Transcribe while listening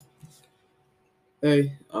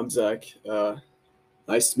Hey, I'm Zach.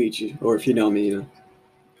 Nice to meet you. Or if you know me,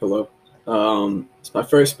 hello. It's my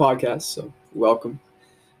first podcast, so welcome.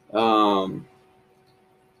 Um,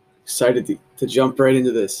 Excited to jump right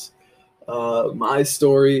into this. My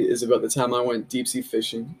story is about the time I went deep sea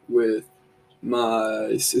fishing with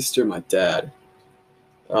my sister, and my dad.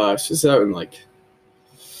 It's just out in like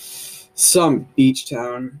some beach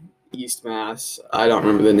town, East Mass. I don't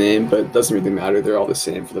remember the name, but it doesn't really matter. They're all the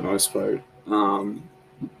same for the most part.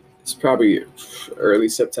 It's probably early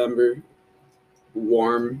September,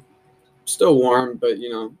 warm, still warm, but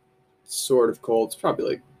sort of cold. It's probably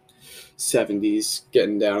like 70s,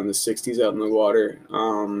 getting down in the 60s out in the water.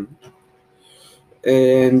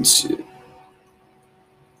 And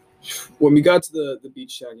when we got to the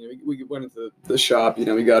beach town, we went into the shop.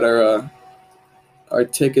 We got our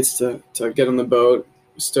tickets to get on the boat.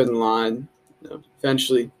 We stood in line.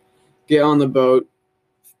 Eventually get on the boat,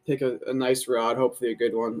 pick a nice rod, hopefully a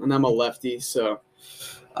good one. And I'm a lefty, so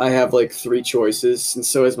I have like three choices, and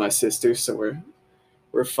so is my sister. So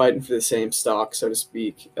we're fighting for the same stock, so to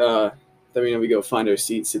speak. Then we go find our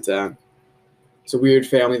seat, sit down. It's a weird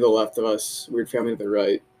family to the left of us, weird family to the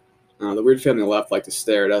right. The weird family on the left like to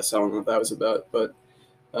stare at us. I don't know what that was about, but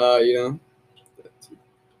uh, you know,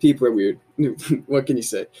 people are weird. What can you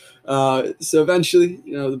say? So eventually,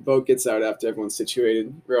 the boat gets out after everyone's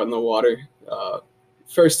situated. We're out in the water.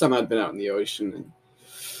 First time I'd been out in the ocean in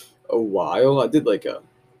a while. I did like a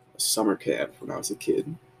summer camp when I was a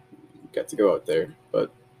kid. Got to go out there,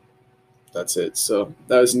 but that's it. So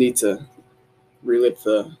that was neat to relive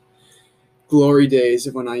the glory days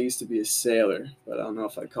of when I used to be a sailor. But I don't know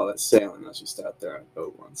if I'd call it sailing. I was just out there on a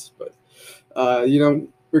boat once. But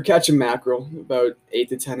we're catching mackerel about 8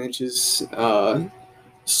 to 10 inches.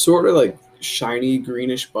 Sort of like shiny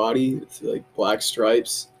greenish body with like black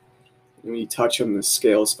stripes. And when you touch them, the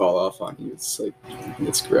scales fall off on you.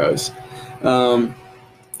 It's gross. Um,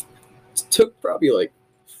 it took probably like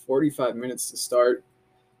 45 minutes to start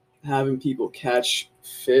having people catch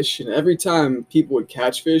fish, and every time people would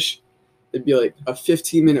catch fish, it'd be like a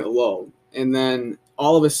 15-minute lull, and then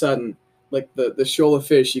all of a sudden, like the shoal of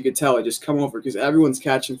fish, you could tell it just come over because everyone's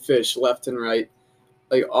catching fish left and right,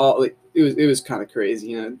 it was kind of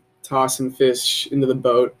crazy, tossing fish into the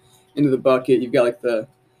boat, into the bucket. You've got like the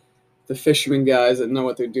fishermen guys that know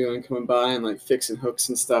what they're doing coming by and like fixing hooks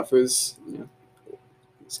and stuff. It's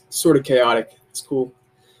sort of chaotic. It's cool.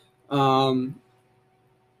 Um,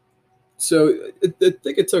 So I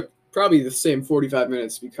think it took probably the same 45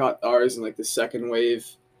 minutes. We caught ours in like the second wave.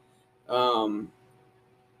 Um,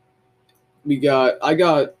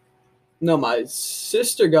 no, my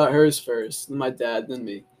sister got hers first, then my dad, then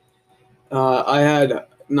me. I had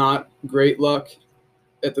not great luck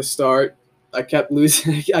at the start. I kept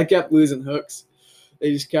losing. I kept losing hooks.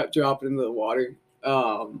 They just kept dropping into the water.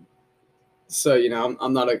 So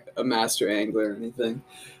I'm not a master angler or anything.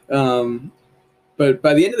 Um, But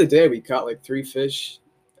by the end of the day, we caught like three fish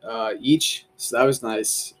each, so that was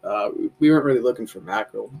nice. We weren't really looking for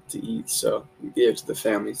mackerel to eat, so we gave it to the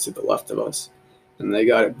family to the left of us, and they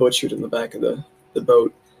got it butchered in the back of the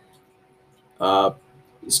boat.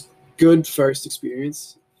 It's good first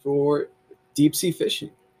experience for deep sea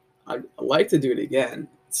fishing. I'd like to do it again.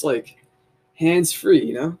 It's like hands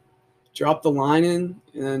free, Drop the line in,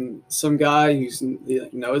 and then some guy who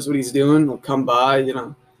knows what he's doing will come by,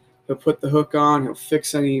 He'll put the hook on. He'll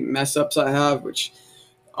fix any mess ups I have, which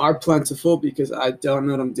are plentiful because I don't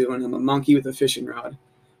know what I'm doing. I'm a monkey with a fishing rod.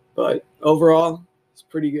 But overall, it's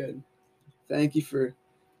pretty good. Thank you for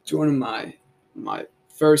joining my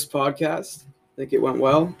first podcast. I think it went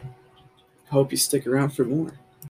well. Hope you stick around for more.